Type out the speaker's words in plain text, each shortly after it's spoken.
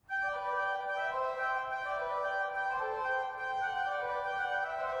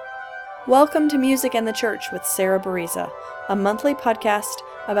Welcome to Music and the Church with Sarah Bariza, a monthly podcast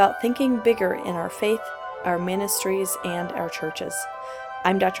about thinking bigger in our faith, our ministries, and our churches.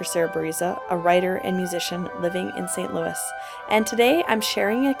 I'm Dr. Sarah Bariza, a writer and musician living in St. Louis, and today I'm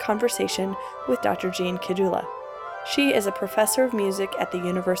sharing a conversation with Dr. Jean Kadula. She is a professor of music at the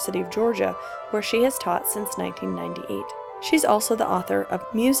University of Georgia, where she has taught since 1998. She's also the author of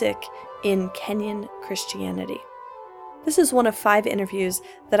Music in Kenyan Christianity. This is one of 5 interviews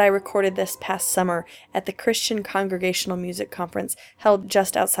that I recorded this past summer at the Christian Congregational Music Conference held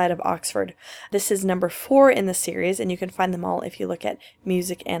just outside of Oxford. This is number 4 in the series, and you can find them all if you look at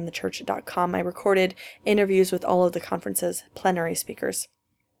musicandthechurch.com. I recorded interviews with all of the conference's plenary speakers.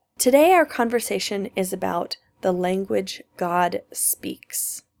 Today our conversation is about the language God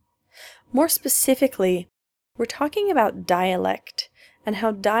speaks. More specifically, we're talking about dialect and how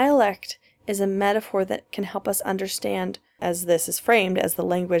dialect is a metaphor that can help us understand, as this is framed as the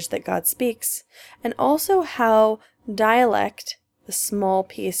language that God speaks, and also how dialect, the small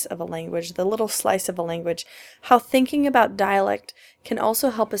piece of a language, the little slice of a language, how thinking about dialect can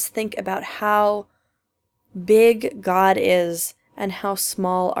also help us think about how big God is and how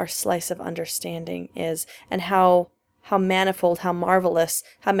small our slice of understanding is, and how manifold, how marvelous,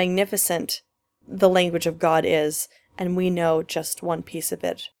 how magnificent the language of God is, and we know just one piece of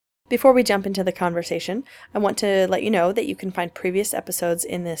it. Before we jump into the conversation, I want to let you know that you can find previous episodes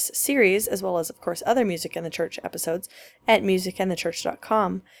in this series, as well as, of course, other Music and the Church episodes at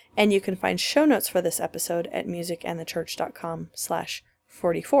musicandthechurch.com, and you can find show notes for this episode at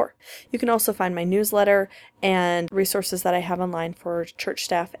musicandthechurch.com/44. You can also find my newsletter and resources that I have online for church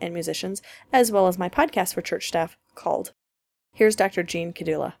staff and musicians, as well as my podcast for church staff called Here's Dr. Jean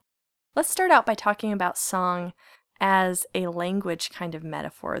Kadula. Let's start out by talking about song as a language kind of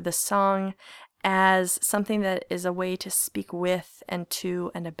metaphor, the song as something that is a way to speak with and to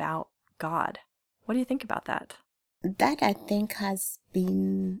and about God. What do you think about that? That, I think, has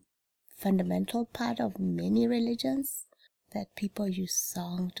been fundamental part of many religions, that people use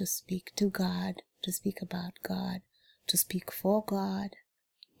song to speak to God, to speak about God, to speak for God,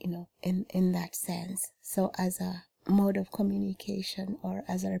 in that sense. So as a mode of communication or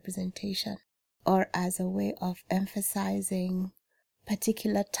as a representation, or as a way of emphasizing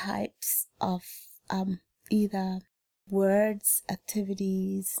particular types of either words,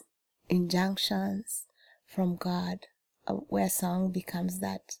 activities, injunctions from God, where song becomes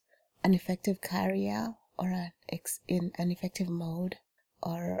that an effective carrier or an effective mode,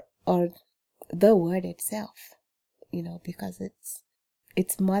 or the word itself, because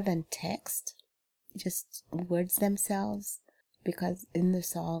it's more than text, just words themselves. Because in the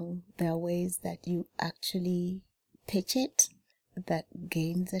song, there are ways that you actually pitch it that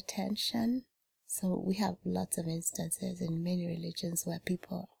gains attention. So we have lots of instances in many religions where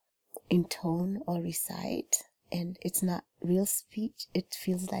people intone or recite, and it's not real speech. It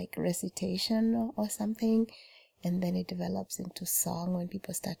feels like recitation or something, and then it develops into song when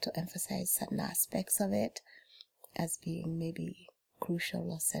people start to emphasize certain aspects of it as being maybe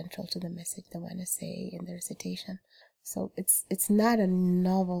crucial or central to the message they want to say in the recitation. So it's not a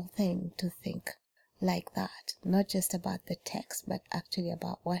novel thing to think like that, not just about the text, but actually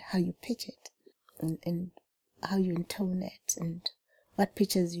about how you pitch it and how you intone it, and what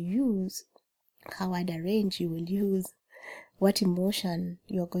pitches you use, how wide a range you will use, what emotion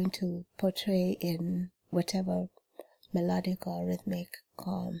you're going to portray in whatever melodic or rhythmic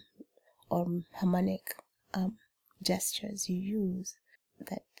or harmonic gestures you use.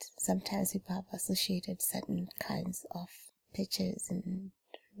 That sometimes people have associated certain kinds of pitches and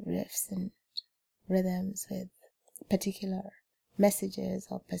riffs and rhythms with particular messages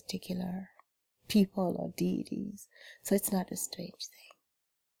or particular people or deities. So it's not a strange thing.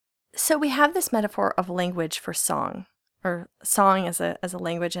 So we have this metaphor of language for song, or song as a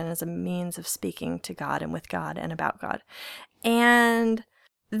language and as a means of speaking to God and with God and about God. And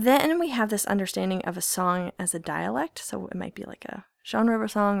then we have this understanding of a song as a dialect. So it might be like a genre of a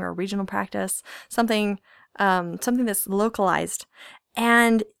song or a regional practice, something that's localized.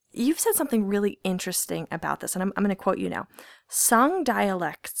 And you've said something really interesting about this, and I'm going to quote you now. Song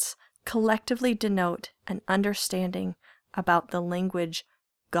dialects collectively denote an understanding about the language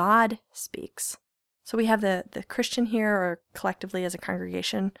God speaks. So we have the Christian here, or collectively as a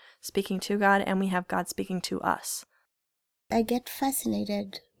congregation, speaking to God, and we have God speaking to us. I get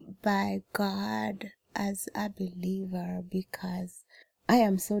fascinated by God as a believer because I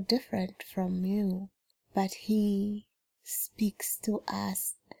am so different from you, but He speaks to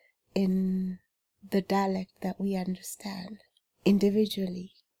us in the dialect that we understand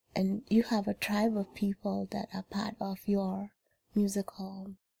individually. And you have a tribe of people that are part of your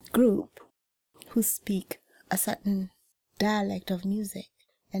musical group who speak a certain dialect of music,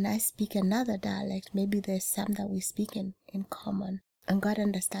 and I speak another dialect, maybe there's some that we speak in common, and God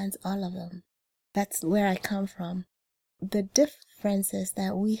understands all of them. That's where I come from. The differences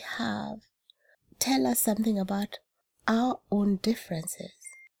that we have tell us something about our own differences,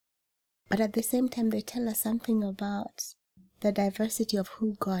 but at the same time, they tell us something about the diversity of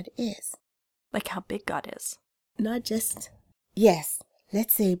who God is. Like how big God is. Not just, yes,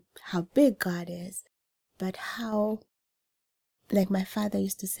 let's say how big God is, but how, like my father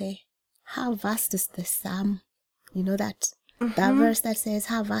used to say, how vast is the sum? You know that verse that says,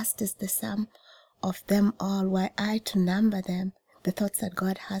 how vast is the sum of them all, were I to number them, the thoughts that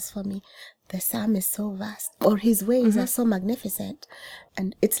God has for me. The sum is so vast, or his ways are so magnificent,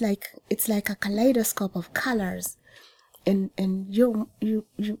 and it's like a kaleidoscope of colors, and you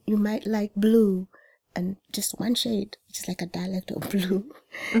might like blue, and just one shade, which is like a dialect of blue,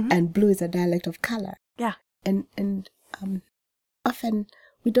 and blue is a dialect of color. Yeah. And often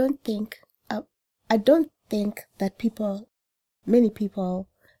we don't think. I don't think that many people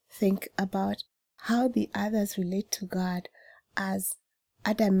think about how the others relate to God as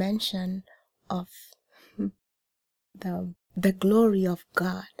a dimension of the glory of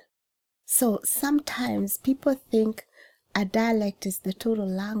God. So sometimes people think a dialect is the total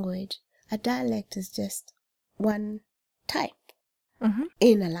language. A dialect is just one type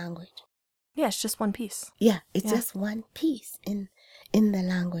in a language. Yeah, it's just one piece. Yeah, it's just one piece in the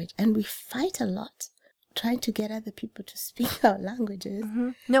language. And we fight a lot trying to get other people to speak our languages.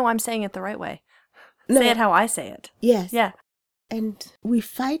 No, I'm saying it the right way. No, say it how I say it. Yes. Yeah. And we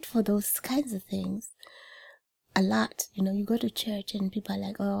fight for those kinds of things a lot. You know, you go to church and people are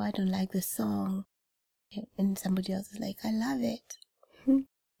like, oh, I don't like this song. And somebody else is like, I love it.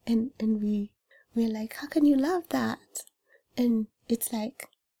 And we're like, how can you love that? And it's like,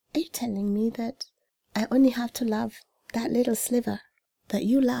 are you telling me that I only have to love that little sliver that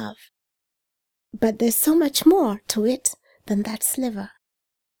you love? But there's so much more to it than that sliver.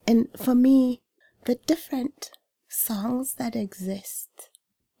 And for me, the different songs that exist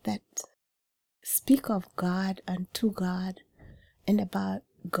that speak of God and to God and about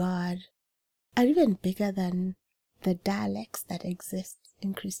God are even bigger than the dialects that exist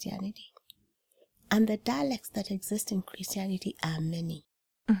in Christianity. And the dialects that exist in Christianity are many.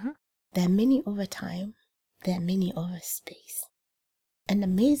 There are many over time. There are many over space. And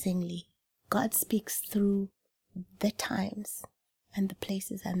amazingly, God speaks through the times and the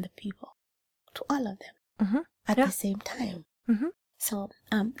places and the people to all of them at the same time. So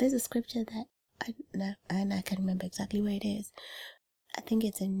there's a scripture that I can remember exactly where it is. I think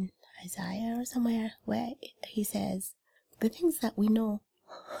it's in Isaiah or somewhere, where he says, the things that we know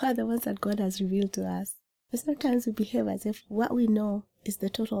are the ones that God has revealed to us. But sometimes we behave as if what we know is the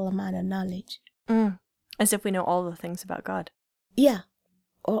total amount of knowledge. As if we know all the things about God. Yeah.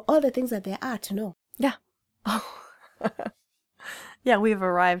 Or all the things that there are to know. Yeah. Oh. Yeah, we've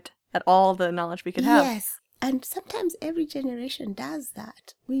arrived at all the knowledge we could have. Yes. And sometimes every generation does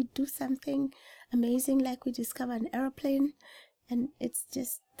that. We do something amazing, like we discover an airplane, and it's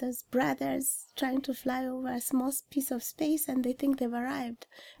just those brothers trying to fly over a small piece of space, and they think they've arrived.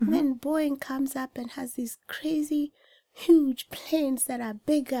 And then Boeing comes up and has these crazy, huge planes that are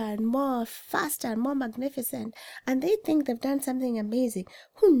bigger and more faster and more magnificent, and they think they've done something amazing.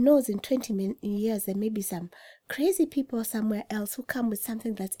 Who knows, in 20 years there may be some crazy people somewhere else who come with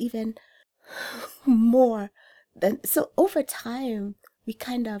something that's even more than. So over time, we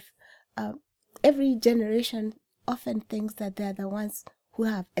kind of every generation often thinks that they're the ones who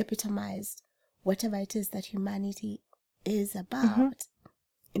have epitomized whatever it is that humanity is about,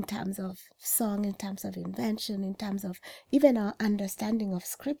 in terms of song, in terms of invention, in terms of even our understanding of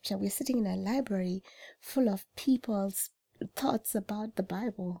scripture. We're sitting in a library full of people's thoughts about the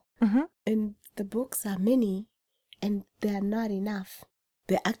Bible, and the books are many, and they're not enough.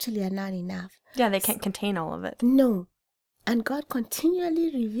 They actually are not enough. Yeah, they can't contain all of it. No. And God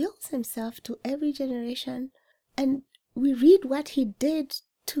continually reveals himself to every generation, and we read what he did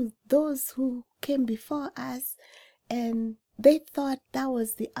to those who came before us, and they thought that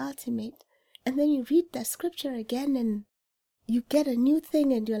was the ultimate. And then you read the scripture again and you get a new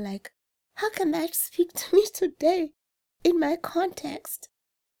thing, and you're like, how can that speak to me today in my context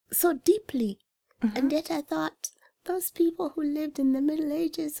so deeply? And yet I thought those people who lived in the Middle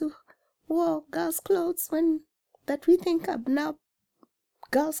Ages, who wore girls' clothes that we think of now,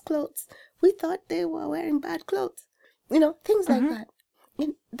 girls' clothes, we thought they were wearing bad clothes. You know, things like that.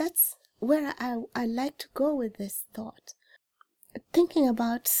 And that's where I like to go with this thought. Thinking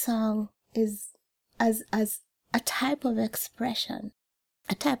about song is as a type of expression.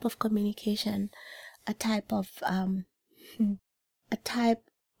 a type of communication, a type of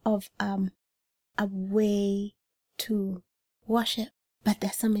a way to worship. But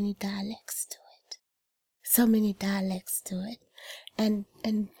there's so many dialects to it. So many dialects to it. And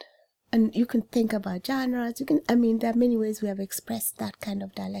you can think about genres. There are many ways we have expressed that kind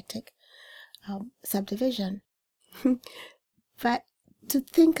of dialectic subdivision. But to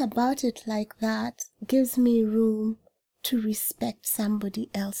think about it like that gives me room to respect somebody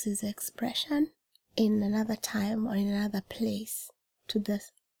else's expression in another time or in another place to the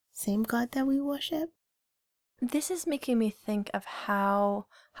same God that we worship. This is making me think of how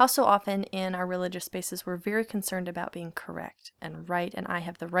so often in our religious spaces we're very concerned about being correct and right, and I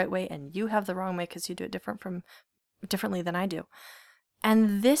have the right way and you have the wrong way because you do it differently than I do.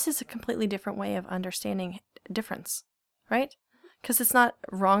 And this is a completely different way of understanding difference, right? Because it's not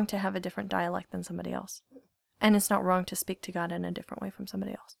wrong to have a different dialect than somebody else. And it's not wrong to speak to God in a different way from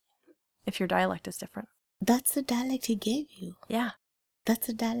somebody else, if your dialect is different. That's the dialect he gave you. Yeah. That's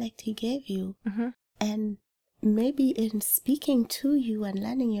the dialect he gave you. Mm-hmm. And maybe in speaking to you and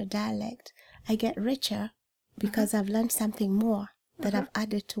learning your dialect, I get richer because I've learned something more that I've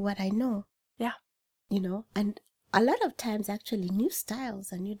added to what I know. Yeah. And a lot of times actually new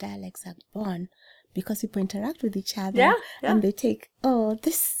styles and new dialects are born because people interact with each other and they take,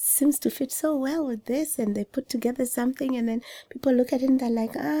 this seems to fit so well with this, and they put together something, and then people look at it and they're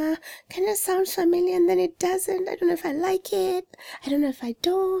like, kind of sounds familiar, and then it doesn't. I don't know if I like it. I don't know if I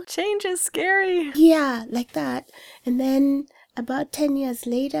don't. Change is scary. Yeah, like that. And then about 10 years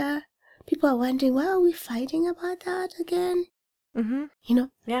later, people are wondering, why are we fighting about that again? Mm-hmm.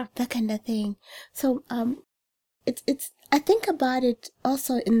 That kind of thing. So it's I think about it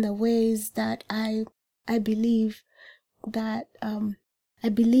also in the ways that I believe that I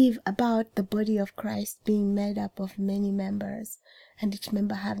believe about the body of Christ being made up of many members and each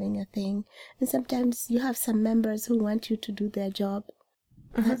member having a thing. And sometimes you have some members who want you to do their job.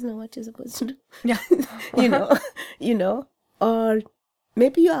 That's not what you're supposed to do. Yeah. Or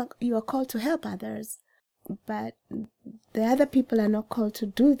maybe you are called to help others, but the other people are not called to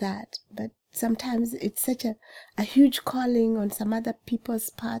do that. But sometimes it's such a huge calling on some other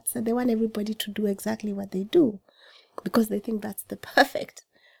people's parts that they want everybody to do exactly what they do because they think that's the perfect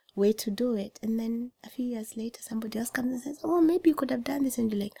way to do it. And then a few years later, somebody else comes and says, maybe you could have done this.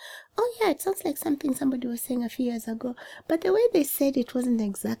 And you're like, yeah, it sounds like something somebody was saying a few years ago. But the way they said it wasn't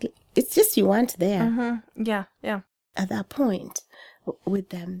exactly, it's just you weren't there. Mm-hmm. Yeah. At that point with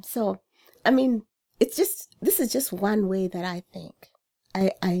them. So, this is just one way that I think.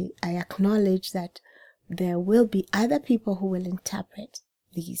 I acknowledge that there will be other people who will interpret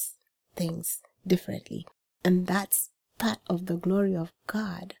these things differently. And that's part of the glory of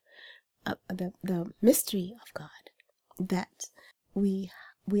God, the mystery of God, that we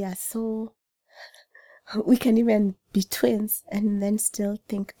are so, we can even be twins and then still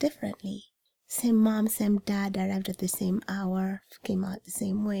think differently. Same mom, same dad, arrived at the same hour, came out the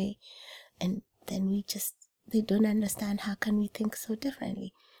same way, and then they don't understand how can we think so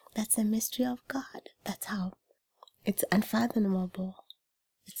differently. That's a mystery of God. That's how it's unfathomable.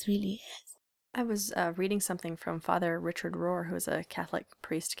 It really is. I was reading something from Father Richard Rohr, who is a Catholic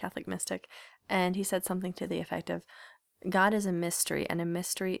priest, Catholic mystic, and he said something to the effect of, God is a mystery, and a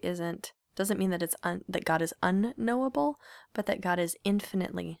mystery doesn't mean that that God is unknowable, but that God is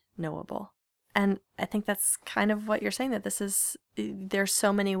infinitely knowable. And I think that's kind of what you're saying, that there's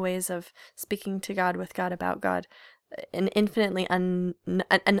so many ways of speaking to God, with God, about God, an infinitely an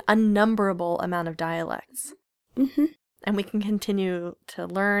unnumberable amount of dialects. Mm-hmm. And we can continue to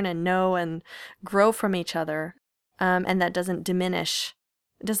learn and know and grow from each other. And that doesn't diminish.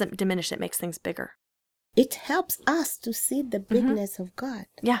 It makes things bigger. It helps us to see the bigness of God.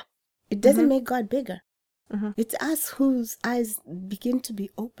 Yeah. It doesn't make God bigger. Mm-hmm. It's us whose eyes begin to be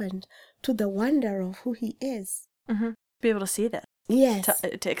opened to the wonder of who he is. Mm-hmm. Be able to see this. Yes.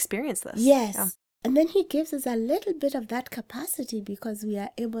 To experience this. Yes. Yeah. And then he gives us a little bit of that capacity because we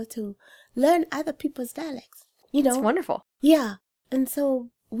are able to learn other people's dialects. It's wonderful. Yeah. And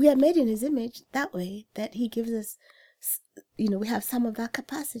so we are made in his image that way, that he gives us, we have some of that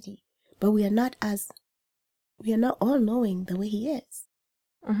capacity. But we are not all knowing the way he is.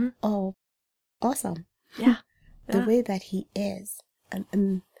 Mm-hmm. Oh, awesome. Yeah. The way that he is.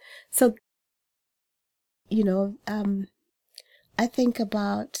 And so, I think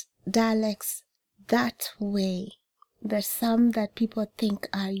about dialects that way. There's some that people think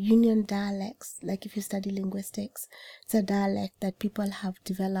are union dialects. Like if you study linguistics, it's a dialect that people have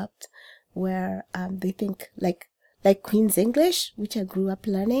developed where they think like Queen's English, which I grew up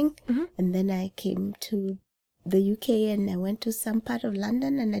learning. Mm-hmm. And then I came to the UK and I went to some part of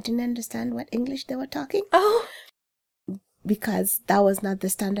London and I didn't understand what English they were talking. Oh. Because that was not the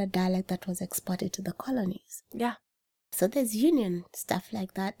standard dialect that was exported to the colonies. Yeah. So there's union stuff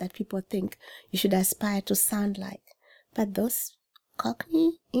like that people think you should aspire to sound like. But those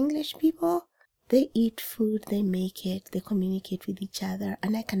Cockney English people, they eat food, they make it, they communicate with each other,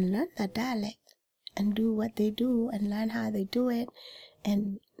 and I can learn that dialect and do what they do and learn how they do it.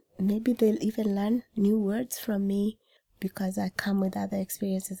 And maybe they'll even learn new words from me because I come with other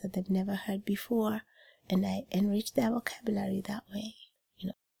experiences that they've never heard before. And I enrich their vocabulary that way, you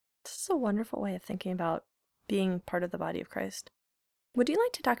know. This is a wonderful way of thinking about being part of the body of Christ. Would you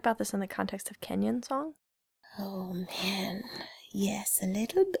like to talk about this in the context of Kenyan song? Oh, man. Yes, a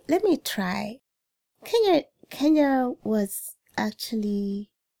little bit. Let me try. Kenya was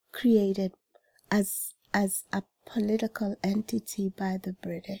actually created as a political entity by the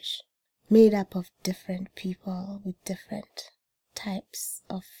British, made up of different people with different types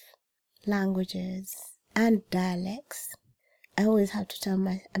of languages and dialects. I always have to tell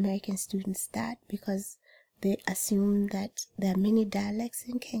my American students that because they assume that there are many dialects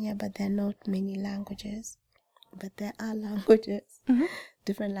in Kenya, but there are not many languages. But there are languages,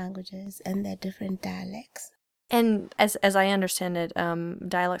 different languages, and there are different dialects. And as I understand it,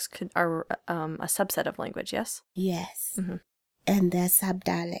 dialects are a subset of language, yes? Yes. Mm-hmm. And there are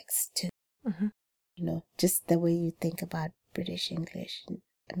sub-dialects too. Mm-hmm. You know, just the way you think about British English and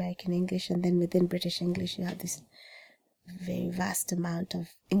American English, and then within British English you have this very vast amount of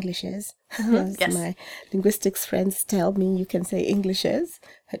Englishes. As yes. My linguistics friends tell me, you can say Englishes.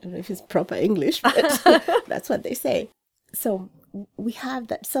 I don't know if it's proper English, but that's what they say. So we have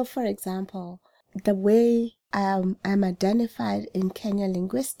that. So for example, the way I'm identified in Kenya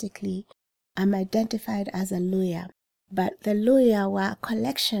linguistically, I'm identified as a Luhya. But the Luhya were a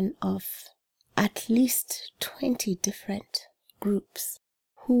collection of at least 20 different groups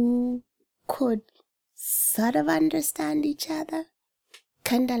who could sort of understand each other,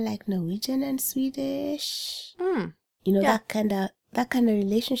 kind of like Norwegian and Swedish. You know, that kind of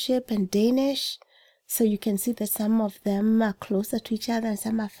relationship, and Danish. So you can see that some of them are closer to each other and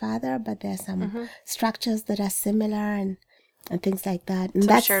some are farther, but there are some structures that are similar and things like that. And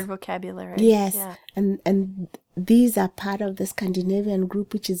that's shared vocabulary. Yes, yeah. And these are part of the Scandinavian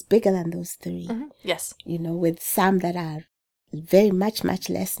group, which is bigger than those three. Yes. You know, with some that are very much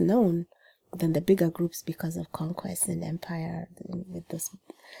less known than the bigger groups because of conquest and empire with those,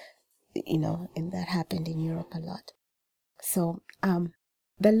 you know, and that happened in Europe a lot. So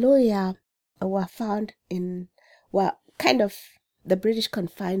the Luhya were found in, well, kind of, the British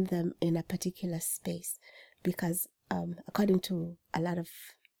confined them in a particular space because according to a lot of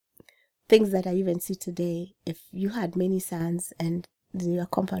things that I even see today, if you had many sons and your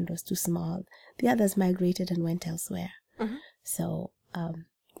compound was too small, the others migrated and went elsewhere. So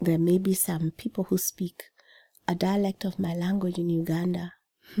there may be some people who speak a dialect of my language in Uganda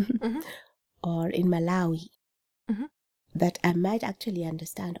or in Malawi that I might actually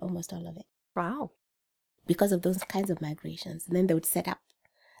understand almost all of it. Wow. Because of those kinds of migrations. And then they would set up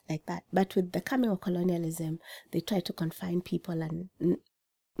like that. But with the coming of colonialism, they tried to confine people and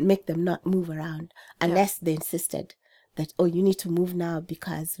make them not move around unless they insisted that, oh, you need to move now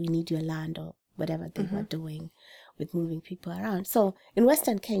because we need your land, or whatever they were doing with moving people around. So in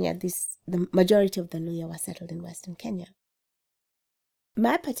Western Kenya, the majority of the Luhya were settled in Western Kenya.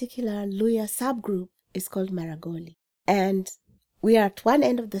 My particular Luhya subgroup is called Maragoli. And we are at one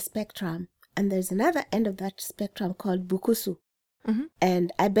end of the spectrum, and there's another end of that spectrum called Bukusu.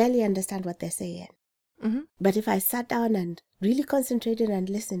 And I barely understand what they're saying. But if I sat down and really concentrated and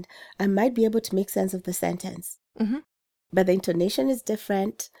listened, I might be able to make sense of the sentence. But the intonation is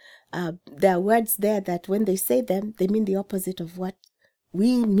different. There are words there that when they say them, they mean the opposite of what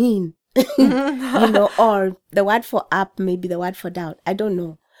we mean. You know, or the word for up may be the word for down. I don't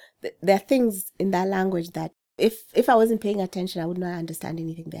know. There are things in that language that if I wasn't paying attention, I would not understand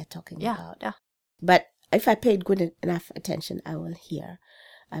anything they're talking about. Yeah. But if I paid good enough attention, I will hear.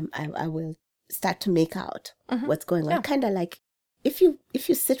 I will start to make out what's going on. Kind of like if you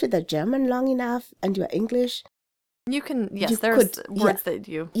sit with a German long enough and you're English, you can, yes, there's words that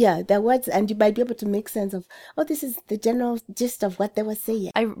you... Yeah, there are words, and you might be able to make sense of, oh, this is the general gist of what they were saying.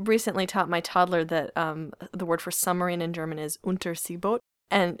 I recently taught my toddler that the word for submarine in German is Unterseeboot,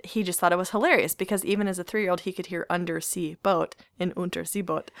 and he just thought it was hilarious because even as a 3-year-old, he could hear undersea boat in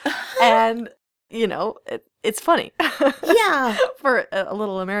Unterseeboot. And, you know, it's funny. Yeah. For a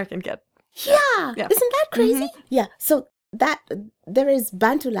little American kid. Yeah. Isn't that crazy? Yeah. So that there is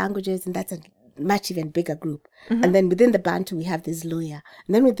Bantu languages, and that's much even bigger group. And then within the Bantu, we have this Luya.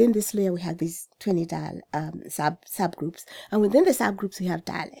 And then within this Luya, we have these 20 subgroups. And within the subgroups, we have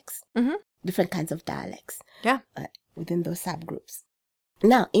dialects, different kinds of dialects within those subgroups.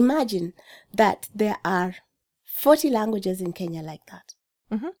 Now, imagine that there are 40 languages in Kenya like that.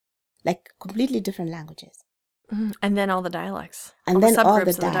 Like completely different languages. And then all the dialects. And all then the all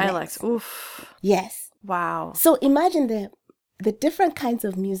subgroups the of dialects. Oof. Yes. Wow. So imagine the different kinds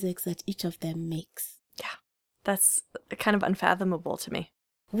of music that each of them makes. Yeah. That's kind of unfathomable to me.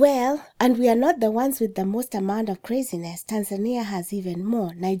 Well, and we are not the ones with the most amount of craziness. Tanzania has even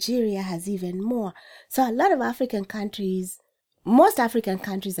more. Nigeria has even more. So a lot of African countries, most African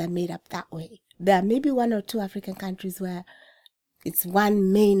countries are made up that way. There are maybe 1 or 2 African countries where it's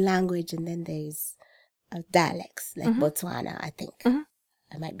one main language and then there's dialects, like Botswana, I think.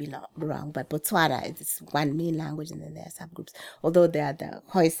 I might be wrong, but Botswana is one main language and then there are subgroups. Although there are the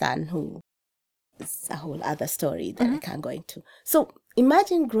Khoisan, who is a whole other story that I can't go into. So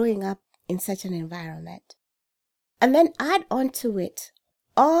imagine growing up in such an environment. And then add on to it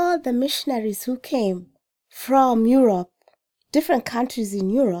all the missionaries who came from Europe, different countries in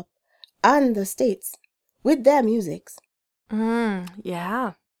Europe and the States with their musics.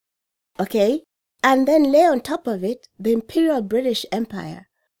 Yeah. Okay? And then lay on top of it the Imperial British Empire,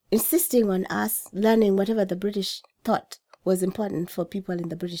 insisting on us learning whatever the British thought was important for people in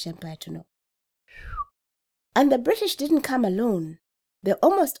the British Empire to know. And the British didn't come alone. They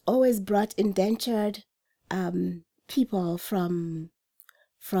almost always brought indentured people from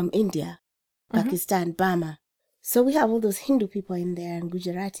India, Pakistan, Burma. So we have all those Hindu people in there, and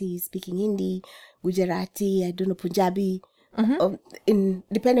Gujarati speaking Hindi, Gujarati, I don't know, Punjabi,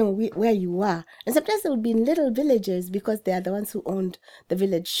 depending on where you are. And sometimes they would be in little villages because they are the ones who owned the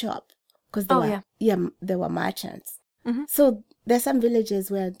village shop. Because they were merchants. So there's some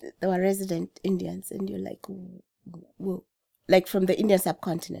villages where there were resident Indians, and you're like, whoa. Like from the Indian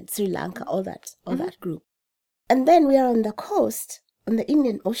subcontinent, Sri Lanka, all that group. And then we are on the coast, on the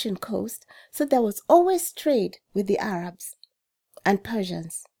Indian Ocean coast. So there was always trade with the Arabs and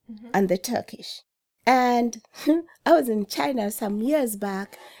Persians and the Turkish. And I was in China some years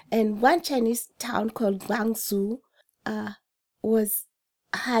back, and one Chinese town called Guangzhou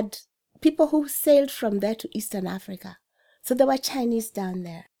had people who sailed from there to Eastern Africa. So there were Chinese down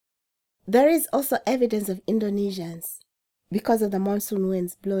there. There is also evidence of Indonesians because of the monsoon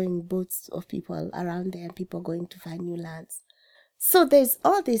winds blowing boats of people around there and people going to find new lands. So there's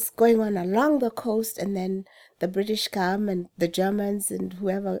all this going on along the coast, and then the British come and the Germans and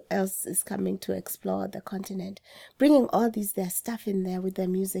whoever else is coming to explore the continent, bringing all their stuff in there with their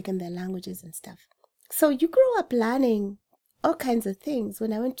music and their languages and stuff. So you grow up learning all kinds of things.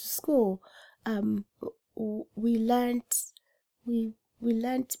 When I went to school, we learned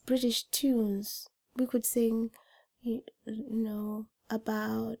British tunes. We could sing,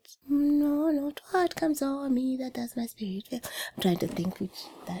 about not what comes on me that does my spirit feel. I'm trying to think which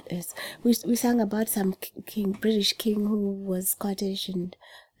that is. We sang about some British king who was Scottish, and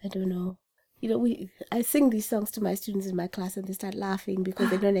I don't know. I sing these songs to my students in my class, and they start laughing because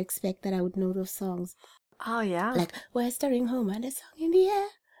they don't expect that I would know those songs. Oh yeah. Like we're stirring home and a song in the air,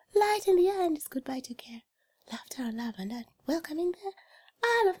 light in the air, and it's goodbye to care, laughter and love and that welcoming there.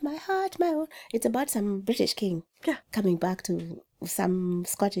 All of my heart, my own. It's about some British king coming back to some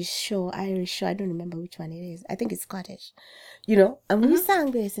Scottish show, Irish show. I don't remember which one it is. I think it's Scottish. And we sang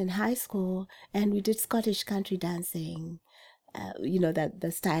this in high school, and we did Scottish country dancing. That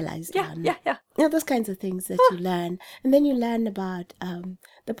the stylized one. Yeah. Those kinds of things that you learn. And then you learn about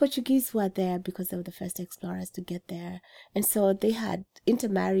the Portuguese were there because they were the first explorers to get there. And so they had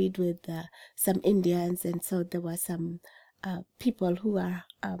intermarried with some Indians, and so there were some people who are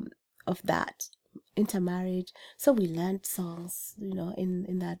of that intermarriage. So we learned songs,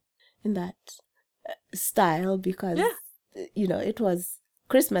 in that style because it was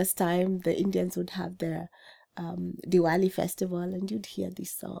Christmas time. The Indians would have their Diwali festival, and you'd hear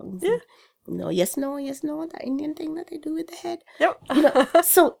these songs. Yeah. And, yes, no, the Indian thing that they do with the head. Yep.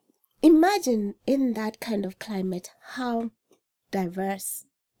 So imagine in that kind of climate how diverse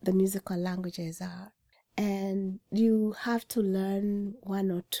the musical languages are. And you have to learn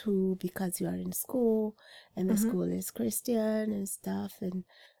 1 or 2 because you are in school, and the school is Christian and stuff, and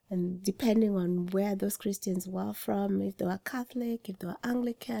depending on where those Christians were from, if they were Catholic, if they were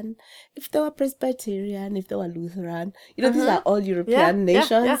Anglican, if they were Presbyterian, if they were Lutheran, these are all European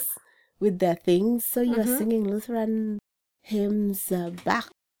nations with their things. So you are singing Lutheran hymns,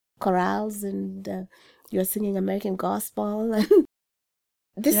 Bach chorales, and you are singing American gospel. And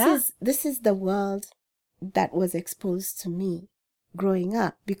this is the world that was exposed to me growing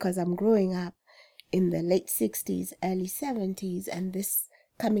up, because I'm growing up in the late 60s, early 70s, and this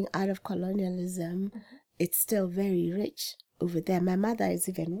coming out of colonialism, it's still very rich over there. My mother is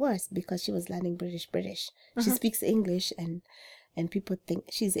even worse because she was learning British. She speaks English, and people think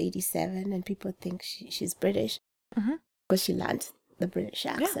she's 87, and people think she's British because she learned the British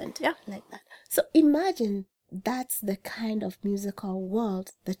accent like that. So imagine that's the kind of musical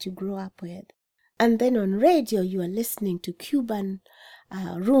world that you grow up with. And then on radio, you are listening to Cuban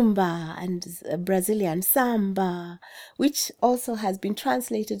rumba and Brazilian samba, which also has been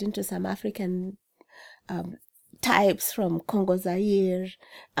translated into some African types from Congo Zaire,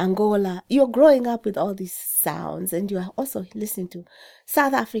 Angola. You're growing up with all these sounds, and you are also listening to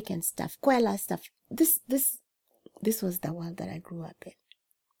South African stuff, Kwela stuff. This was the world that I grew up in.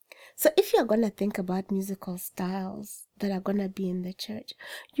 So if you're going to think about musical styles that are going to be in the church,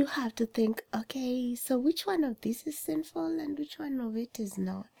 you have to think, okay, so which one of these is sinful and which one of it is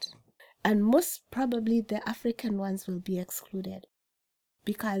not? And most probably the African ones will be excluded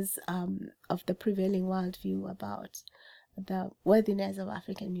because of the prevailing worldview about the worthiness of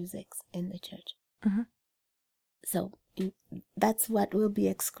African music in the church. So that's what will be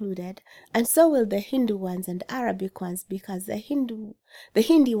excluded, and so will the Hindu ones and Arabic ones, because the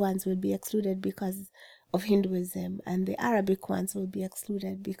Hindi ones will be excluded because of Hinduism, and the Arabic ones will be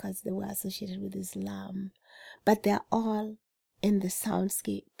excluded because they were associated with Islam. But they're all in the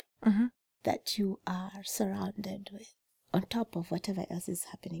soundscape that you are surrounded with, on top of whatever else is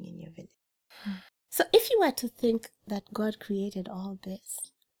happening in your village. So if you were to think that God created all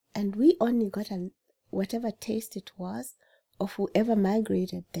this, and we only got whatever taste it was of whoever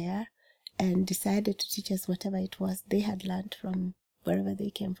migrated there and decided to teach us whatever it was they had learned from wherever they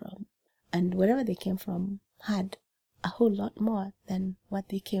came from. And wherever they came from had a whole lot more than what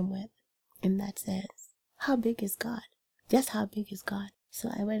they came with in that sense. How big is God? Just how big is God? So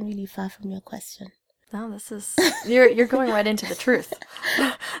I went really far from your question. No, this is, you're going right into the truth.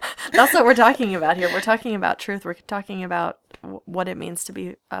 That's what we're talking about here. We're talking about truth. We're talking about what it means to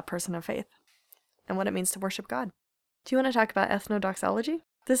be a person of faith and what it means to worship God. Do you want to talk about ethnodoxology?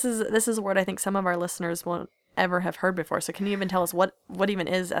 This is a word I think some of our listeners won't ever have heard before. So can you even tell us what even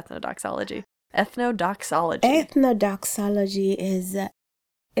is ethnodoxology? Ethnodoxology. Ethnodoxology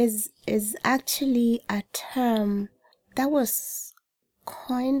is actually a term that was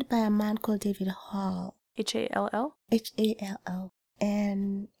coined by a man called David Hall. Hall? Hall.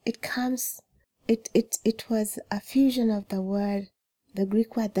 And it was a fusion of the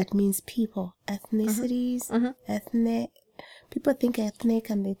Greek word that means people, ethnicities, ethnic. People think ethnic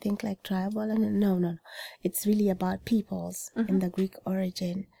and they think like tribal. And no. It's really about peoples in the Greek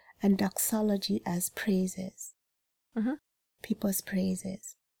origin, and doxology as praises. People's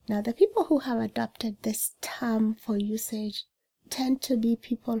praises. Now, the people who have adopted this term for usage tend to be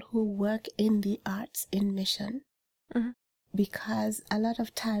people who work in the arts in mission, because a lot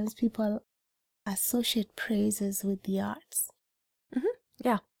of times people associate praises with the arts.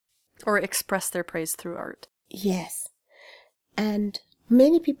 Yeah. Or express their praise through art. Yes. And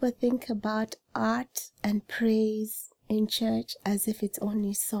many people think about art and praise in church as if it's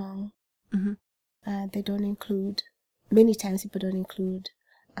only song. They don't include, many times people don't include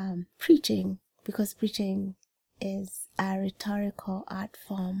preaching, because preaching is a rhetorical art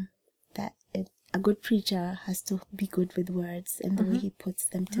form that a good preacher has to be good with words and the way he puts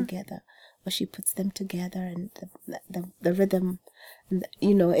them together, or she puts them together, and the rhythm,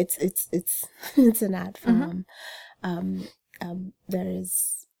 it's it's an art form. There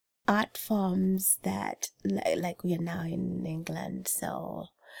is art forms that like we are now in England, so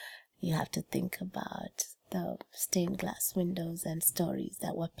you have to think about the stained glass windows and stories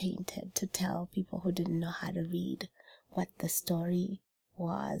that were painted to tell people who didn't know how to read what the story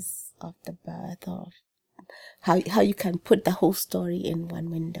was of the birth, or how you can put the whole story in one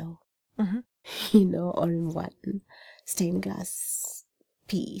window, or in one stained glass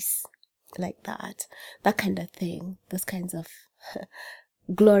piece, like that kind of thing. Those kinds of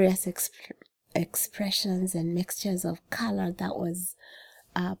glorious expressions and mixtures of color that was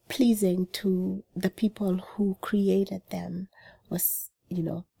pleasing to the people who created them was,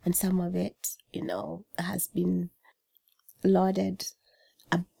 and some of it, has been lauded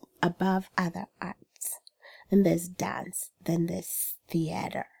above other arts. And there's dance, then there's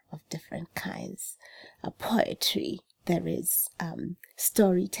theater of different kinds, poetry, there is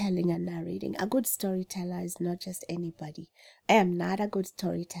storytelling and narrating. A good storyteller is not just anybody. I am not a good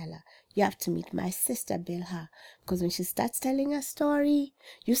storyteller. You have to meet my sister Bilha, because when she starts telling a story,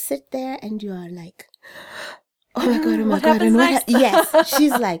 you sit there and you are like, oh my god, and what? Yes,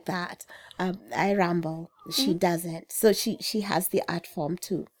 she's like that. I ramble. She doesn't. So she has the art form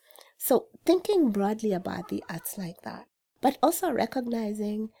too. So thinking broadly about the arts like that, but also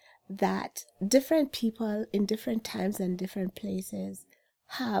recognizing that different people in different times and different places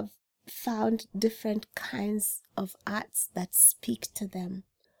have found different kinds of arts that speak to them,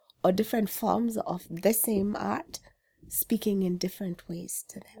 or different forms of the same art speaking in different ways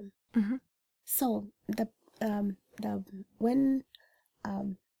to them. Mm-hmm. So when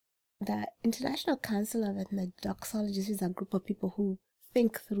the International Council of Ethnodoxologists is a group of people who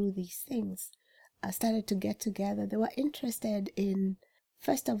think through these things, started to get together. They were interested in,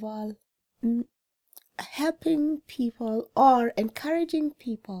 first of all, helping people or encouraging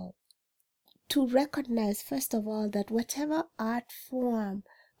people to recognize, first of all, that whatever art form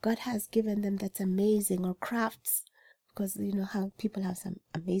God has given them that's amazing, or crafts, because you know how people have some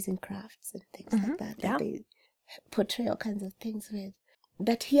amazing crafts and things like that, Yeah. that they portray all kinds of things with,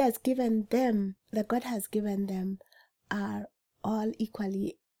 that He has given them, that God has given them, are all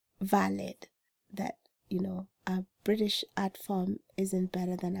equally valid. That, you know, a British art form isn't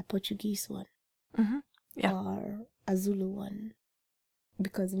better than a Portuguese one, Yeah. or a Zulu one,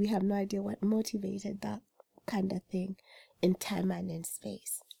 because we have no idea what motivated that kind of thing in time and in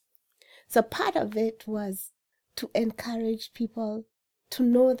space. So part of it was to encourage people to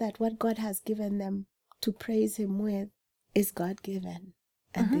know that what God has given them to praise Him with is God-given,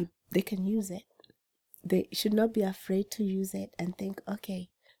 and they can use it. They should not be afraid to use it and think, okay,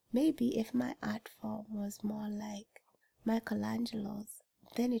 maybe if my art form was more like Michelangelo's,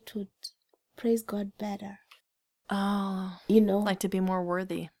 then it would praise God better. Oh, You know? like to be more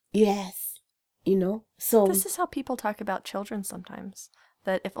worthy. Yes. You know? So This is how people talk about children sometimes.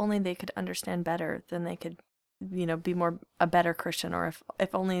 That if only they could understand better, then they could, you know, be a better Christian, or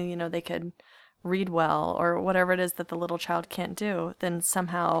if only, you know, they could read well, or whatever it is that the little child can't do, then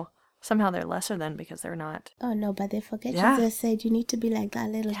somehow they're lesser than because they're not. oh no, but they forget Yeah. Jesus said you need to be like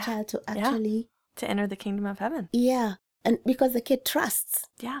that little child to actually to enter the kingdom of heaven. Yeah. And because the kid trusts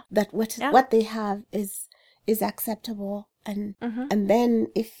that what they have is acceptable, and then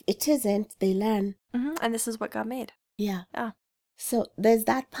if it isn't, they learn. And this is what God made. Yeah. Yeah. So there's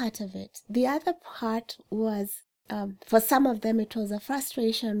that part of it. The other part was, for some of them, it was a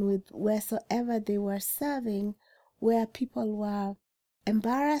frustration with wheresoever they were serving, where people were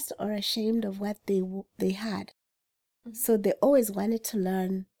embarrassed or ashamed of what they had. So they always wanted to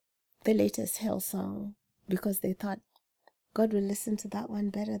learn the latest Hillsong, because they thought God will listen to that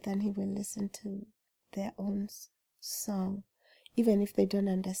one better than He will listen to their own song, even if they don't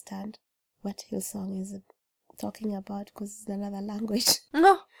understand what Hillsong is talking about, because it's another language.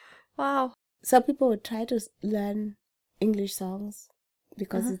 No. Wow. Some people would try to learn English songs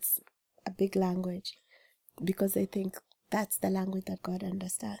because it's a big language, because they think that's the language that God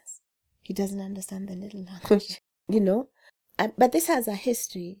understands. He doesn't understand the little language, you know? But this has a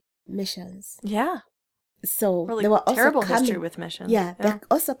history, missions. Yeah. So really they were also terrible history with missions. Yeah, they're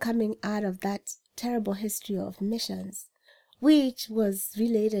also coming out of that terrible history of missions, which was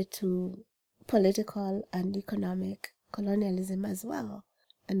related to political and economic colonialism as well,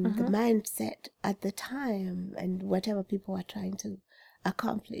 and the mindset at the time, and whatever people were trying to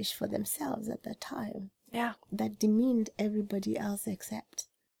accomplish for themselves at the time. Yeah. That demeaned everybody else except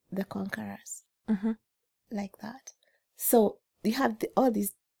the conquerors. Like that. So you have all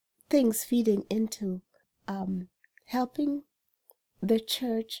these things feeding into helping the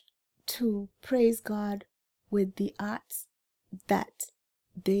church to praise God with the arts that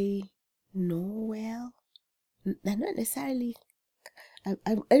they know well. They're not necessarily, I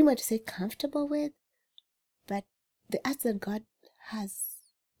don't want to say comfortable with, but the arts that God has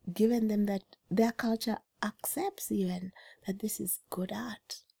given them, that their culture accepts, even that this is good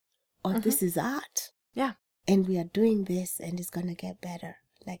art, or this is art. Yeah. And we are doing this, and it's going to get better,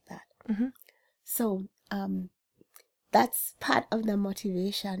 like that. So that's part of the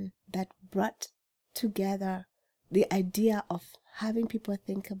motivation that brought together the idea of having people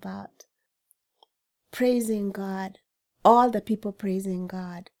think about praising God. All the people praising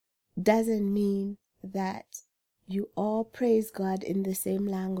God doesn't mean that you all praise God in the same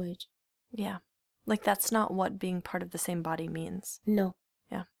language. Yeah. Like that's not what being part of the same body means. No.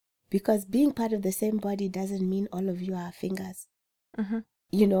 Yeah. Because being part of the same body doesn't mean all of you are fingers.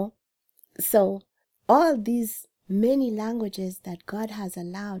 You know? So all these many languages that God has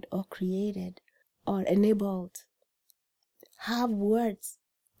allowed or created or enabled have words,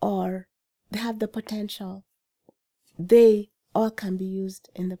 or they have the potential. They all can be used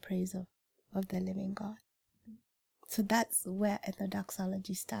in the praise of the living God. So that's where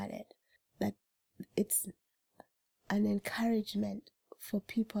ethnodoxology started. That it's an encouragement for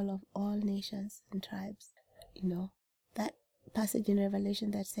people of all nations and tribes, you know, that passage in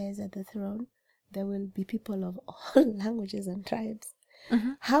Revelation that says at the throne there will be people of all languages and tribes.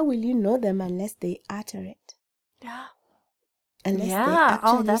 Mm-hmm. How will you know them unless they utter it? Yeah. Unless they Yeah.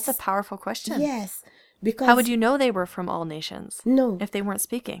 Oh, actually that's a powerful question. Yes. Because how would you know they were from all nations? No. If they weren't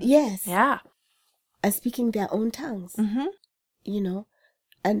speaking. Yes. Yeah. And speaking their own tongues. Mm-hmm. You know.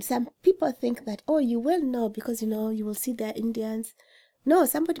 And some people think that, oh, you will know because, you know, you will see they're Indians. No,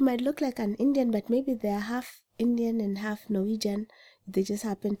 somebody might look like an Indian, but maybe they're half Indian and half Norwegian. They just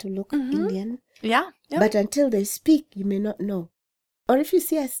happen to look Indian. Yeah. Yep. But until they speak, you may not know. Or if you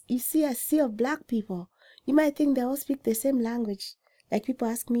see a sea of black people, you might think they all speak the same language. Like people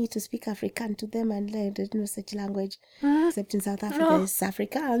ask me to speak African to them, and like, there's no such language except in South Africa. There's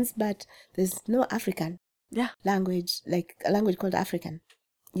Afrikaans, but there's no African language, like a language called African,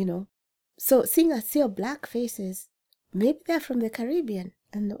 you know. So seeing a sea of black faces, maybe they're from the Caribbean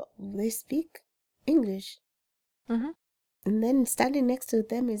and they speak English. Mm-hmm. And then standing next to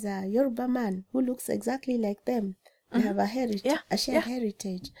them is a Yoruba man who looks exactly like them. They have a shared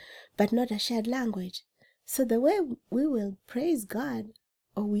heritage, but not a shared language. So the way we will praise God,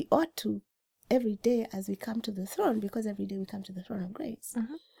 or we ought to, every day as we come to the throne, because every day we come to the throne of grace,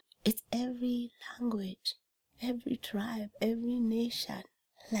 it's every language, every tribe, every nation,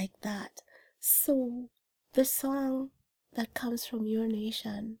 like that. So the song that comes from your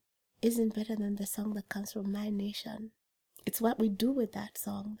nation isn't better than the song that comes from my nation. It's what we do with that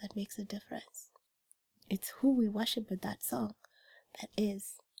song that makes a difference. It's who we worship with that song that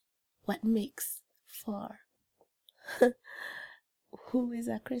is what makes for who is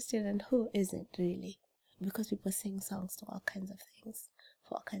a Christian and who isn't, really. Because people sing songs to all kinds of things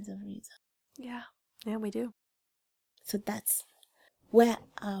for all kinds of reasons. Yeah. Yeah, we do. So that's where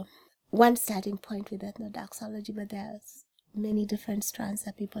one starting point with ethnodoxology, but there's many different strands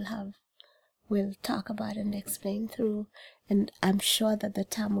that people will talk about and explain through. And I'm sure that the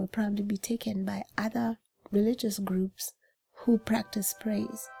term will probably be taken by other religious groups who practice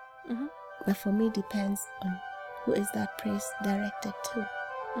praise. But for me, depends on who is that praise directed to.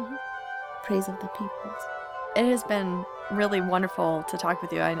 Praise of the peoples. It has been really wonderful to talk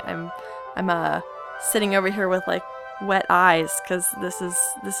with you. I'm sitting over here with like wet eyes because this is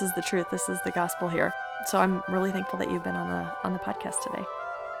the truth. This is the gospel here. So I'm really thankful that you've been on the podcast today.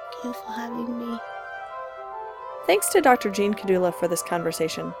 Thank you for having me. Thanks to Dr. Jean Kadula for this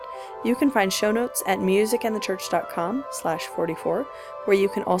conversation. You can find show notes at musicandthechurch.com/44, where you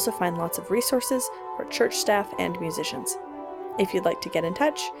can also find lots of resources for church staff and musicians. If you'd like to get in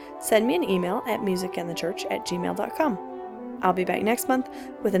touch, send me an email at musicandthechurch@gmail.com. I'll be back next month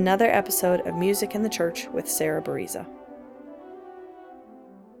with another episode of Music and the Church with Sarah Bariza.